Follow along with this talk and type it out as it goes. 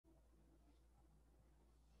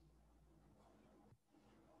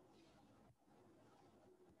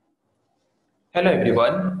Hello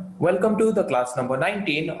everyone, welcome to the class number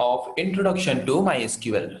 19 of Introduction to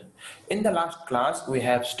MySQL. In the last class, we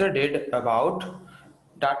have studied about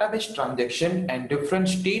database transaction and different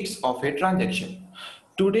states of a transaction.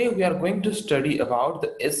 Today we are going to study about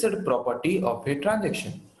the asset property of a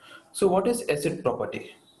transaction. So what is asset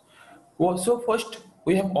property? So first,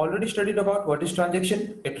 we have already studied about what is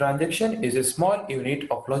transaction. A transaction is a small unit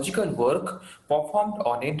of logical work performed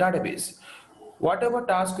on a database. Whatever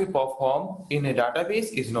task we perform in a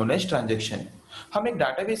database is known as transaction. हम एक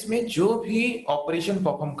database में जो भी operation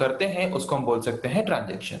perform करते हैं उसको हम बोल सकते हैं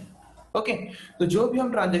transaction. ओके तो जो भी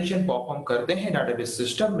हम ट्रांजेक्शन परफॉर्म करते हैं डेटाबेस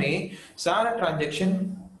सिस्टम में सारा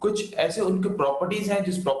ट्रांजेक्शन कुछ ऐसे उनके प्रॉपर्टीज हैं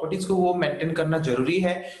जिस प्रॉपर्टीज को वो मेंटेन करना जरूरी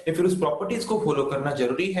है या फिर उस प्रॉपर्टीज को फॉलो करना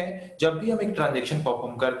जरूरी है जब भी हम एक ट्रांजेक्शन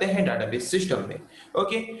परफॉर्म करते हैं डेटाबेस सिस्टम में।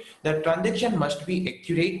 Okay that transaction must be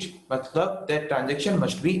accurate, मतलब that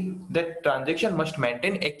transaction must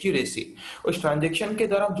maintain accuracy. उस ट्रांजेक्शन के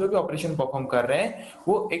दौरान जो भी ऑपरेशन परफॉर्म कर रहे हैं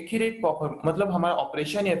वो एक्यूरेट परफॉर्म, मतलब हमारा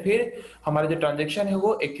ऑपरेशन या फिर हमारा जो ट्रांजेक्शन है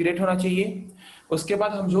वो एक्यूरेट होना चाहिए। उसके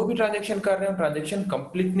बाद हम जो भी ट्रांजेक्शन कर रहे हैं ट्रांजेक्शन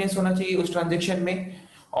कंप्लीटनेस होना चाहिए उस ट्रांजेक्शन में,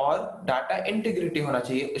 और डाटा इंटीग्रिटी होना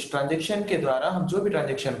चाहिए। इस ट्रांजेक्शन के द्वारा हम जो भी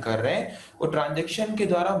ट्रांजेक्शन कर रहे हैं वो ट्रांजेक्शन के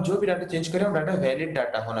द्वारा हम जो भी डाटा चेंज कर रहे हैं वो डाटा वैलिड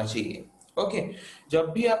डाटा होना चाहिए। ओके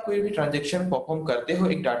जब भी आप कोई भी ट्रांजेक्शन परफॉर्म करते हो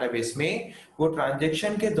एक डाटाबेस में, वो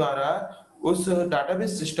ट्रांजेक्शन के द्वारा उस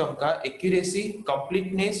डाटाबेस सिस्टम का एक्यूरेसी,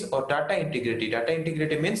 कंप्लीटनेस और data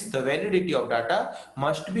integrity means the validity of data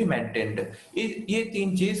must be maintained. ये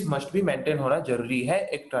तीन चीज मस्ट बी मेंटेन होना जरूरी है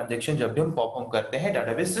एक ट्रांजेक्शन जब भी हम परफॉर्म करते हैं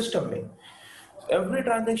डाटाबेस सिस्टम में। Every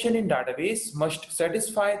transaction in database must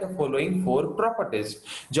satisfy the following four properties.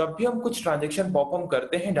 जब भी हम कुछ ट्रांजेक्शन परफॉर्म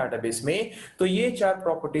करते हैं डाटाबेस में तो ये चार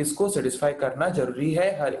प्रॉपर्टीज को सेटिस्फाई करना जरूरी है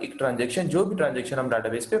हर एक ट्रांजेक्शन, जो भी ट्रांजेक्शन हम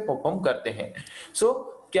डाटाबेस पे परफॉर्म करते हैं। सो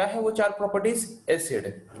क्या है वो चार properties?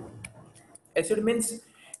 Acid, acid means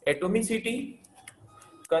atomicity,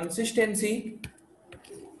 consistency,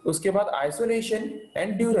 उसके बाद आइसोलेशन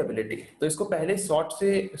एंड ड्यूरेबिलिटी। तो इसको पहले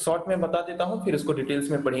शॉर्ट में बता देता हूं, फिर इसको डिटेल्स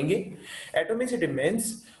में पढ़ेंगे। Atomicity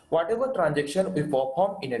means whatever transaction we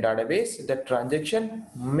perform in a database, that transaction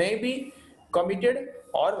may be committed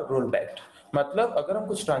or rollback। मतलब अगर हम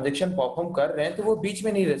कुछ ट्रांजेक्शन परफॉर्म कर रहे हैं तो वो बीच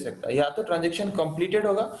में नहीं रह सकता, या तो ट्रांजेक्शन कंप्लीटेड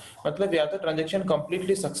होगा, मतलब या तो ट्रांजेक्शन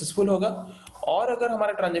कंप्लीटली सक्सेसफुल होगा, और अगर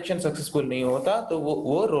हमारा ट्रांजेक्शन सक्सेसफुल नहीं होता तो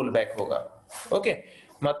वो रोल बैक होगा। ओके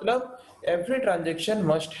मतलब every transaction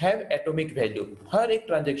must have atomic value. हर एक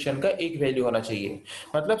ट्रांजेक्शन का एक वैल्यू होना चाहिए।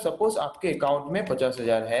 मतलब सपोज आपके अकाउंट में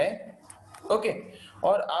 50,000 है, ओके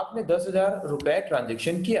और आपने 10,000 रुपए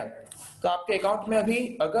ट्रांजेक्शन किया, तो आपके अकाउंट में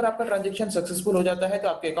अभी अगर आपका ट्रांजेक्शन सक्सेसफुल हो जाता है तो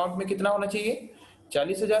आपके अकाउंट में कितना होना चाहिए?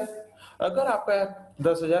 40,000। अगर आपका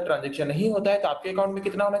 10,000 ट्रांजेक्शन नहीं होता है तो आपके अकाउंट में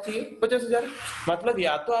कितना होना चाहिए? 50,000। मतलब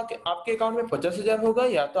या तो आपके अकाउंट में 50,000 होगा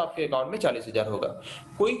या तो आपके अकाउंट में 40,000 होगा,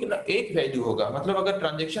 कोई एक वैल्यू होगा। मतलब अगर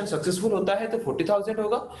ट्रांजेक्शन सक्सेसफुल होता है तो 40,000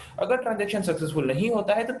 होगा, अगर ट्रांजेक्शन सक्सेसफुल नहीं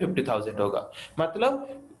होता है तो 50,000 होगा। मतलब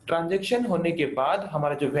ट्रांजेक्शन होने के बाद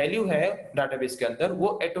हमारा जो वैल्यू है डाटाबेस के अंदर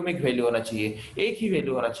वो एटॉमिक वैल्यू होना चाहिए, एक ही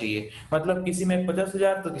वैल्यू होना चाहिए। मतलब किसी में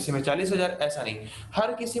 50,000 तो किसी में 40,000, ऐसा नहीं।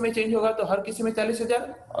 हर किसी में चेंज होगा तो हर किसी में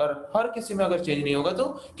 40,000, और हर किसी में अगर चेंज नहीं होगा तो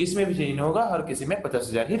किसी में भी चेंज नहीं होगा, हर किसी में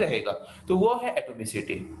 50,000 ही रहेगा। तो वो है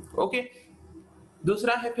एटोमिसिटी। ओके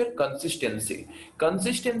दूसरा है फिर कंसिस्टेंसी।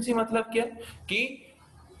 कंसिस्टेंसी मतलब क्या कि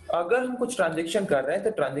अगर हम कुछ ट्रांजेक्शन कर रहे हैं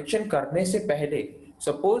तो ट्रांजेक्शन करने से पहले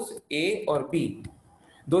सपोज ए और बी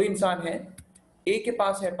दो इंसान हैं, ए के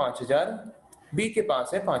पास है 5,000, बी के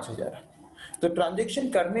पास है 5,000। तो ट्रांजेक्शन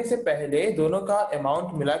करने से पहले दोनों का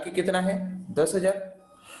अमाउंट मिला के कितना है? 10,000।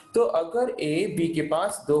 तो अगर ए बी के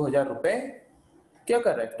पास 2,000 रुपए क्या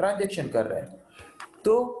कर रहा है? ट्रांजेक्शन कर रहा है,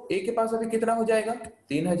 तो ए के पास अभी कितना हो जाएगा?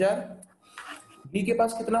 3,000। बी के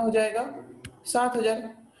पास कितना हो जाएगा? 7,000।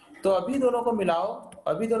 तो अभी दोनों को मिलाओ,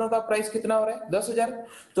 अभी दोनों का प्राइस कितना हो रहा है? 10,000।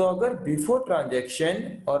 तो अगर बिफोर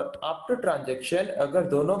ट्रांजेक्शन और आफ्टर ट्रांजेक्शन अगर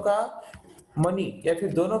दोनों का मनी या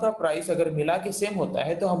फिर दोनों का प्राइस अगर मिला के सेम होता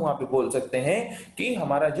है तो हम वहां पे बोल सकते हैं कि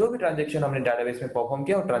हमारा जो भी ट्रांजेक्शन हमने डाटाबेस में परफॉर्म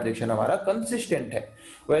किया वो ट्रांजेक्शन हमारा कंसिस्टेंट है।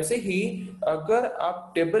 वैसे ही अगर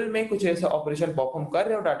आप टेबल में कुछ ऐसा ऑपरेशन परफॉर्म कर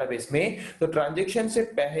रहे हो डाटाबेस में तो ट्रांजेक्शन से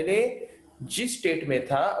पहले जिस स्टेट में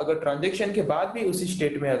था अगर ट्रांजेक्शन के बाद भी उसी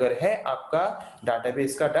स्टेट में अगर है आपका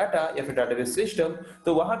डाटाबेस का डाटा या फिर डाटाबेस सिस्टम,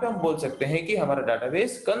 तो वहां पे हम बोल सकते हैं कि हमारा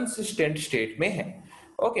डाटाबेस कंसिस्टेंट स्टेट में है।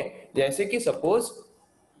 ओके जैसे कि सपोज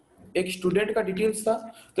एक स्टूडेंट का डिटेल्स था,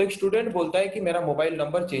 तो एक स्टूडेंट बोलता है कि मेरा मोबाइल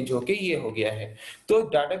नंबर चेंज होके ये हो गया है, तो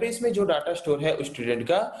डाटाबेस में जो डाटा स्टोर है उस स्टूडेंट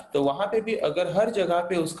का, तो वहां पे भी अगर हर जगह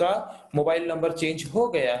पे उसका मोबाइल नंबर चेंज हो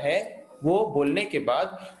गया है वो बोलने के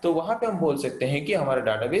बाद, तो वहां पे हम बोल सकते हैं कि हमारा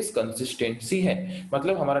डाटाबेस कंसिस्टेंसी है,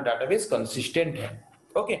 मतलब हमारा डाटाबेस कंसिस्टेंट है।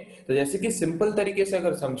 ओके, तो जैसे कि सिंपल तरीके से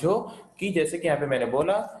अगर समझो कि जैसे कि यहाँ पे मैंने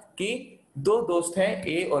बोला कि दो दोस्त हैं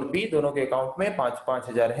ए और बी, दोनों के अकाउंट में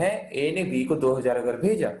 5,500 है। ए ने बी को 2,000 अगर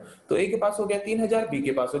भेजा तो ए के पास हो गया 3,000, बी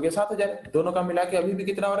के पास हो गया 7,000, दोनों का मिला के अभी भी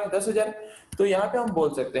कितना हो रहा है 10,000। तो यहाँ पे हम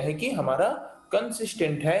बोल सकते हैं कि हमारा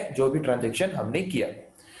कंसिस्टेंट है जो भी ट्रांजेक्शन हमने किया।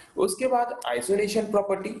 उसके बाद आइसोलेशन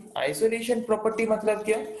प्रॉपर्टी। आइसोलेशन प्रॉपर्टी मतलब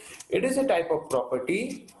क्या? It is a type of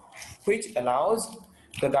property which allows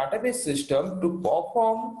the database system to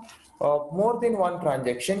perform more than one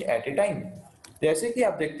transaction at a time। जैसे कि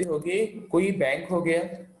आप देखते होंगे कोई बैंक हो गया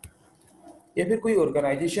या फिर कोई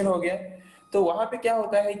ऑर्गेनाइजेशन हो गया, तो वहां पे क्या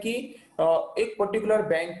होता है कि एक पर्टिकुलर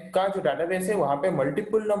बैंक का जो डाटाबेस है वहां पे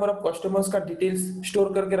मल्टीपल नंबर ऑफ कस्टमर्स का डिटेल्स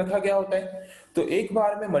स्टोर करके रखा गया होता है। तो एक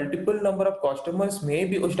बार में मल्टीपल नंबर ऑफ कस्टमर्स में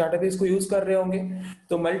भी उस डाटाबेस को यूज कर रहे होंगे।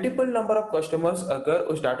 तो मल्टीपल नंबर ऑफ कस्टमर्स अगर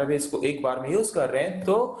उस डाटाबेस को एक बार में यूज कर रहे हैं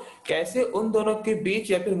तो कैसे उन दोनों के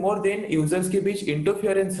बीच या फिर मोर देन यूजर्स के बीच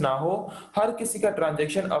इंटरफेरेंस ना हो, हर किसी का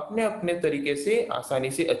ट्रांजैक्शन अपने अपने तरीके से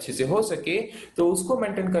आसानी से अच्छे से हो सके, तो उसको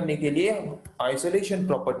मेंटेन करने के लिए आइसोलेशन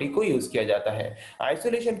प्रॉपर्टी को यूज किया जाता है।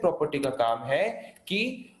 आइसोलेशन प्रॉपर्टी का काम है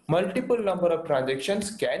कि multiple number of transactions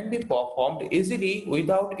can be performed easily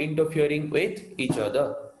without interfering with each other।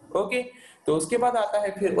 Okay, तो उसके बाद आता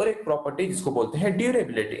है फिर और एक प्रॉपर्टी जिसको बोलते हैं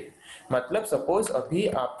ड्यूरेबिलिटी। मतलब सपोज अभी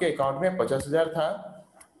आपके अकाउंट में 50,000 था,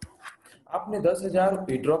 आपने 10,000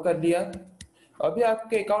 विड्रॉ कर लिया, अभी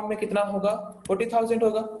आपके अकाउंट में कितना होगा? 40,000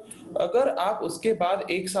 होगा। अगर आप उसके बाद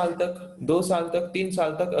 1 साल तक, 2 साल तक, 3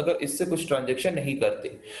 साल तक अगर इससे कुछ ट्रांजेक्शन नहीं करते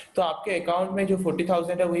तो आपके अकाउंट में जो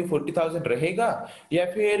 40,000 है वही 40,000 रहेगा, या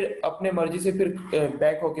फिर अपने मर्जी से फिर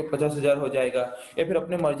बैक होके 50,000 हो जाएगा, या फिर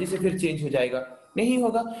अपने मर्जी से फिर चेंज हो जाएगा? नहीं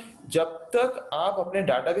होगा। जब तक आप अपने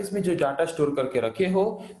डाटाबेस में जो डाटा स्टोर करके रखे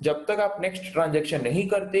हो, जब तक आप नेक्स्ट ट्रांजेक्शन नहीं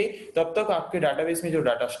करते तब तक आपके डाटाबेस में जो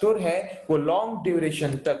डाटा स्टोर है वो लॉन्ग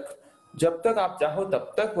ड्यूरेशन तक, जब तक आप चाहो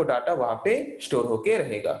तब तक वो डाटा वहां पे स्टोर होके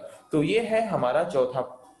रहेगा। तो ये है हमारा चौथा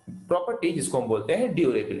प्रॉपर्टी जिसको हम बोलते हैं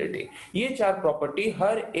ड्यूरेबिलिटी। ये 4 प्रॉपर्टी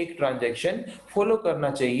हर एक ट्रांजैक्शन फॉलो करना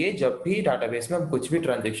चाहिए जब भी डाटाबेस में हम कुछ भी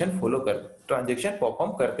ट्रांजैक्शन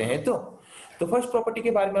परफॉर्म करते हैं। तो फर्स्ट प्रॉपर्टी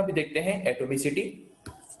के बारे में अभी देखते हैं, atomicity.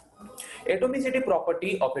 Atomicity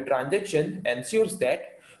property of a transaction ensures that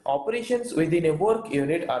operations within a work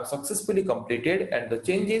unit are successfully completed and the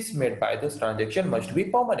changes made by this transaction must be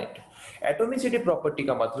permanent। Atomicity property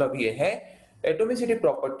का मतलब ये है, atomicity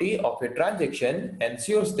property of a transaction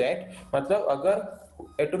ensures that, मतलब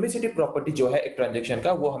अगर atomicity property जो है एक transaction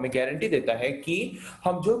का वो हमें गारंटी देता है कि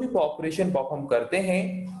हम जो भी ऑपरेशन परफॉर्म करते हैं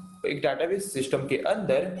एक डाटाबेस सिस्टम के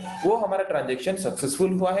अंदर वो हमारा ट्रांजैक्शन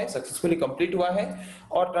सक्सेसफुल हुआ है, सक्सेसफुली कंप्लीट हुआ है,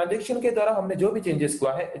 और ट्रांजैक्शन के द्वारा हमने जो भी चेंजेस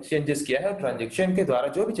किया है ट्रांजैक्शन के द्वारा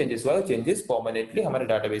जो भी चेंजेस हुआ है चेंजेस परमानेंटली हमारे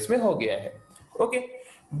डाटाबेस में हो गया है। Okay,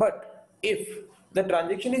 but if the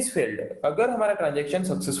transaction is failed, अगर हमारा ट्रांजेक्शन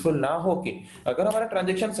सक्सेसफुल ना होके, अगर हमारा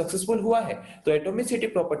ट्रांजेक्शन सक्सेसफुल हुआ है तो एटोमिसिटी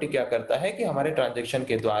प्रॉपर्टी क्या करता है कि हमारे ट्रांजेक्शन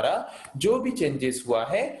के द्वारा जो भी चेंजेस हुआ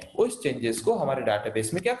है उस चेंजेस को हमारे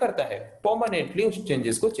डाटाबेस में क्या करता है, परमानेंटली उस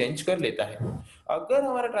चेंजेस को चेंज कर लेता है। अगर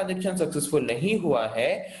हमारा ट्रांजेक्शन सक्सेसफुल नहीं हुआ है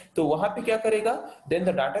तो वहां पे क्या करेगा, then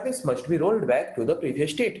the database must be rolled back to the previous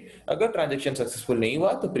state. अगर ट्रांजेक्शन सक्सेसफुल नहीं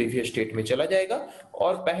हुआ तो प्रीवियस स्टेट में चला जाएगा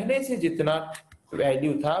और पहले से जितना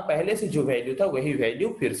वैल्यू था, पहले से जो वैल्यू था वही वैल्यू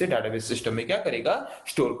फिर से डाटाबेस सिस्टम में क्या करेगा,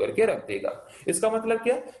 स्टोर करके रख देगा। इसका मतलब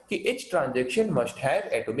क्या कि each transaction must have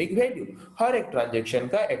atomic value, हर एक ट्रांजैक्शन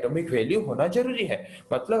का एटॉमिक वैल्यू होना जरूरी है।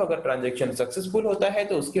 मतलब अगर ट्रांजैक्शन सक्सेसफुल होता है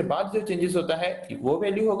तो उसके बाद जो चेंजेस होता है वो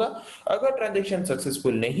वैल्यू होगा, अगर ट्रांजैक्शन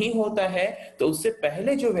सक्सेसफुल नहीं होता है तो उससे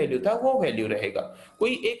पहले जो वैल्यू था वो वैल्यू रहेगा,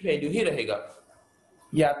 कोई एक वैल्यू ही रहेगा।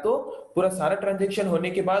 या तो पूरा सारा ट्रांजैक्शन होने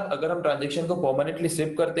के बाद अगर हम ट्रांजैक्शन को परमानेंटली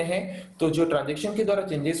सेव करते हैं तो जो ट्रांजैक्शन के द्वारा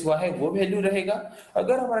चेंजेस हुआ है वो वैल्यू रहेगा,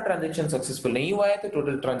 अगर हमारा ट्रांजैक्शन सक्सेसफुल नहीं हुआ है तो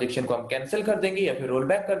टोटल ट्रांजैक्शन को हम कैंसिल कर देंगे या फिर रोल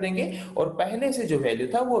बैक कर देंगे और पहले से जो वैल्यू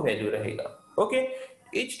था वो वैल्यू रहेगा। Okay,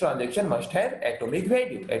 each transaction must have atomic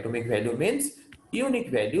value. Atomic value means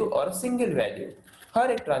unique value और सिंगल वैल्यू।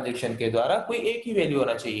 हर एक ट्रांजैक्शन के द्वारा कोई एक ही वैल्यू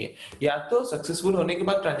होना चाहिए, या तो सक्सेसफुल होने के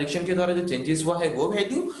बाद ट्रांजैक्शन के द्वारा जो चेंजेस हुआ है वो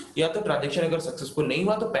वैल्यू, या तो ट्रांजैक्शन अगर सक्सेसफुल नहीं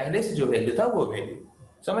हुआ तो पहले से जो वैल्यू था वो वैल्यू।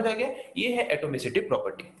 समझ आ गया? ये है एटोमिसिटी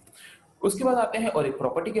प्रॉपर्टी। उसके बाद आते हैं और एक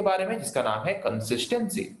प्रॉपर्टी के बारे में जिसका नाम है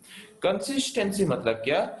कंसिस्टेंसी। कंसिस्टेंसी मतलब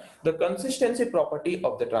क्या? The consistency property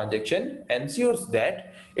of the transaction ensures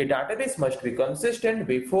that A database must be consistent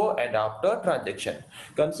before and after transaction.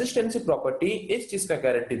 Consistency property इस चीज का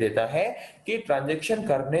गारंटी देता है कि ट्रांजैक्शन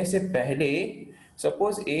करने से पहले,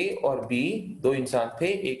 सपोज ए और बी दो इंसान थे,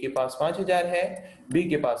 ए के पास 5,000 है, बी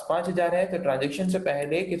के पास 5,000 है, तो ट्रांजैक्शन से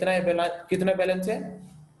पहले कितना बैलेंस है?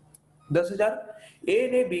 10,000। ए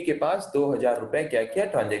ने बी के पास 2,000 रुपए क्या किया,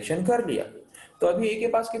 ट्रांजैक्शन कर लिया। तो अभी ए के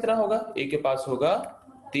पास कितना होगा? ए के पास होगा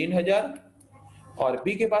 3000 और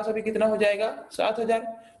बी के पास अभी कितना हो जाएगा 7000।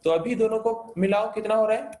 तो अभी दोनों को मिलाओ कितना हो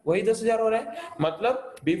रहा है, वही 10,000 हो रहा है।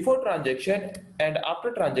 मतलब before transaction and after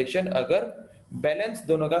transaction अगर बैलेंस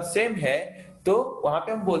दोनों का सेम है तो वहां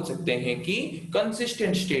पे हम बोल सकते हैं कि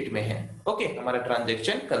कंसिस्टेंट स्टेट में है। ओके, हमारा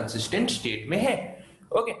ट्रांजेक्शन कंसिस्टेंट स्टेट में है।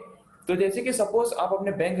 ओके, तो जैसे कि सपोज आप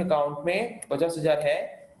अपने बैंक अकाउंट में 50,000 है,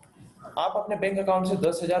 आप अपने बैंक अकाउंट से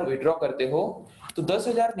 10,000 विड्रॉ करते हो, तो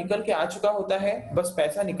 10,000 निकल के आ चुका होता है, बस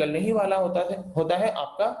पैसा निकलने ही वाला होता है।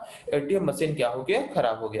 आपका एटीएम मशीन क्या हो गया,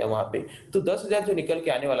 खराब हो गया वहां पे। तो 10,000 जो निकल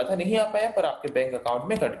के आने वाला था नहीं आ पाया, पर आपके बैंक अकाउंट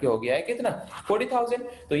में कट के हो गया है कितना, 40,000।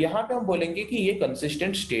 तो यहाँ पे हम बोलेंगे कि ये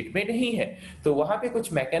कंसिस्टेंट स्टेट में नहीं है। तो वहां पे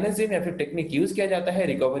कुछ मैकेनिज्म या फिर टेक्निक यूज किया जाता है,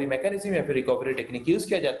 रिकवरी मैकेनिज्म या फिर रिकवरी टेक्निक यूज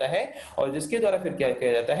किया जाता है, और जिसके द्वारा फिर क्या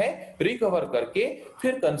किया जाता है, रिकवर करके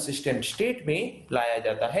फिर कंसिस्टेंट स्टेट में लाया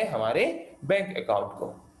जाता है हमारे बैंक अकाउंट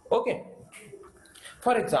को। ओके,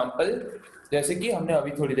 फॉर एग्जाम्पल जैसे कि हमने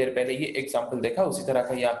अभी थोड़ी देर पहले ये एग्जाम्पल देखा, उसी तरह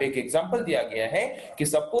का यहाँ पे एक एग्जाम्पल दिया गया है कि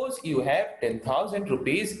suppose you have 10,000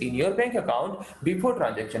 rupees in your bank account before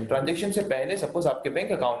transaction. Transaction से पहले सपोज आपके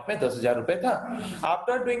बैंक अकाउंट में 10,000 रुपए था।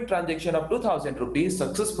 After doing transaction of 2,000 rupees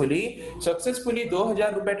successfully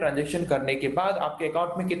 2,000 रुपए ट्रांजेक्शन करने के बाद आपके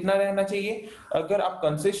अकाउंट में कितना रहना चाहिए। अगर आप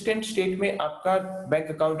कंसिस्टेंट स्टेट में आपका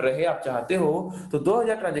बैंक अकाउंट रहे, आप चाहते हो, तो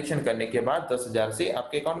 2,000 ट्रांजेक्शन करने के बाद 10,000 से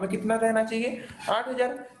आपके अकाउंट में कितना रहना चाहिए,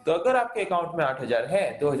 8,000। तो अगर आपके अकाउंट में 8,000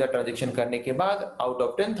 है 2,000 ट्रांजेक्शन करने के बाद आउट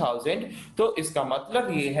ऑफ 10,000, तो इसका मतलब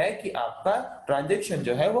ये है कि आपका ट्रांजेक्शन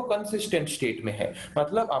जो है वो कंसिस्टेंट स्टेट में है।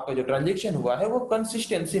 मतलब आपका जो ट्रांजेक्शन हुआ है वो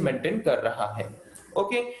कंसिस्टेंसी मेंटेन कर रहा है।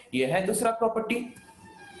 ओके, ये है दूसरा प्रॉपर्टी।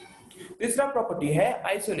 तीसरा प्रॉपर्टी है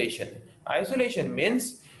isolation. Isolation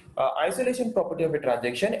means isolation property of a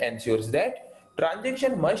transaction ensures that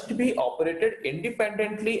transaction must be operated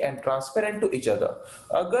independently and transparent to each other।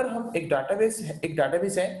 अगर हम एक डाटाबेस है,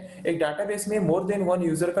 एक डाटाबेस में मोर देन वन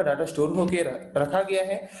यूजर का डाटा स्टोर होकर रखा गया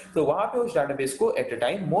है, तो वहां पे उस डाटाबेस को एट ए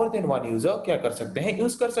time more than one user क्या कर सकते हैं,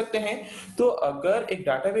 यूज कर सकते हैं। तो अगर एक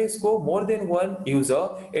डाटाबेस को more than one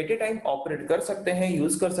user eight ए टाइम ऑपरेट कर सकते हैं,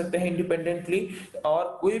 यूज कर सकते हैं इंडिपेंडेंटली,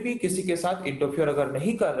 और कोई भी किसी के साथ इंटरफियर अगर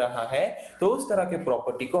नहीं कर रहा है, तो उस तरह के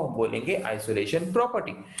प्रॉपर्टी को हम बोलेंगे isolation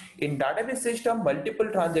property. In database system multiple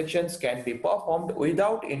transactions can be performed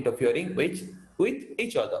without interfering with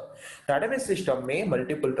each other। Database system में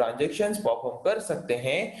मल्टीपल ट्रांजैक्शंस परफॉर्म कर सकते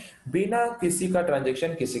हैं बिना किसी का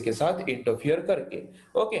ट्रांजैक्शन किसी के साथ इंटरफियर करके।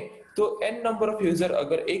 ओके, तो n नंबर ऑफ यूजर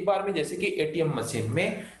अगर एक बार में, जैसे कि एटीएम मशीन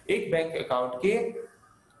में एक बैंक अकाउंट के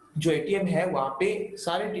जो एटीएम है वहां पे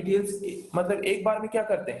सारे डिटेल्स, मतलब एक बार में क्या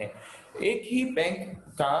करते हैं, एक ही बैंक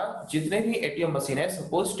का जितने भी एटीएम मशीन है,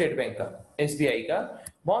 सपोज स्टेट बैंक का, एसबीआई का,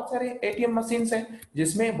 बहुत सारे एटीएम मशीन हैं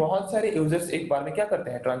जिसमें बहुत सारे यूजर्स एक बार में क्या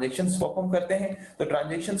करते हैं, ट्रांजैक्शंस परफॉर्म करते हैं। तो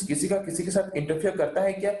ट्रांजैक्शंस किसी का किसी के साथ इंटरफियर करता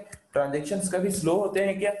है क्या, ट्रांजैक्शंस कभी स्लो होते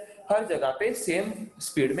हैं क्या, हर जगह पे सेम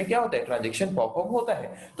स्पीड में क्या होता है, ट्रांजैक्शन परफॉर्म होता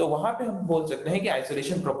है। तो वहां पे हम बोल सकते हैं कि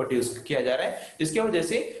आइसोलेशन प्रॉपर्टी यूज किया जा रहा है, जिसकी वजह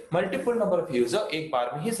से मल्टीपल नंबर ऑफ यूजर एक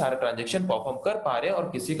बार में ही सारा ट्रांजैक्शन परफॉर्म कर पा रहे हैं और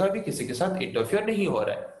किसी का भी किसी के साथ इंटरफियर नहीं हो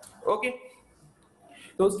रहा है। ओके,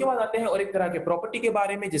 तो उसके बाद आते हैं और एक तरह के प्रॉपर्टी के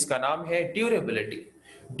बारे में जिसका नाम है ड्यूरेबिलिटी।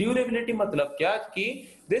 ड्यूरेबिलिटी मतलब क्या कि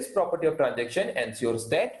this property of transaction ensures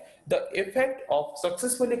that the effect of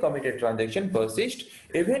successfully committed transaction persist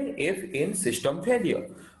even if in system failure।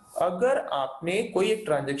 अगर आपने कोई एक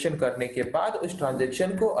ट्रांजैक्शन करने के बाद उस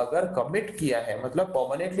ट्रांजैक्शन को अगर कमिट किया है, मतलब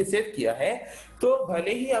परमानेंटली सेव किया है, तो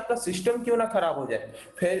भले ही आपका सिस्टम क्यों ना खराब हो जाए,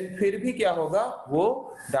 फिर भी क्या होगा,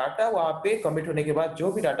 वो डाटा वहां पे कमिट होने के बाद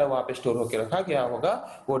जो भी डाटा वहां पे स्टोर होकर रखा गया होगा,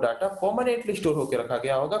 वो डाटा परमानेंटली स्टोर होकर रखा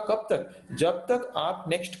गया होगा। कब तक, जब तक आप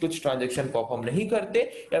नेक्स्ट कुछ ट्रांजैक्शन परफॉर्म नहीं करते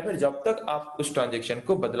या फिर जब तक आप उस ट्रांजैक्शन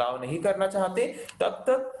को बदलाव नहीं करना चाहते, तब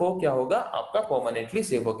तक वो क्या होगा, आपका परमानेंटली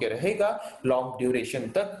सेव होकर रहेगा लॉन्ग ड्यूरेशन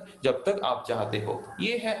तक, जब तक आप चाहते हो।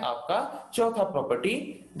 ये है आपका चौथा प्रॉपर्टी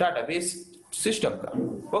डाटाबेस सिस्टम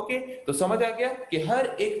का। ओके, तो समझ आ गया कि हर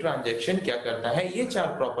एक ट्रांजैक्शन क्या करता है, ये चार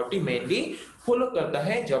प्रॉपर्टी मेनली फॉलो करता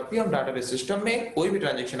है जब भी हम डाटाबेस सिस्टम में कोई भी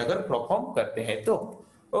ट्रांजैक्शन अगर परफॉर्म करते हैं तो।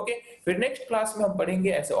 ओके, फिर नेक्स्ट क्लास में हम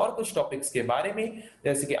पढ़ेंगे ऐसे और कुछ टॉपिक्स के बारे में,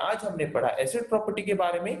 जैसे कि आज हमने पढ़ा एसिड प्रॉपर्टी के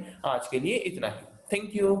बारे में। आज के लिए इतना ही,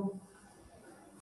 थैंक यू।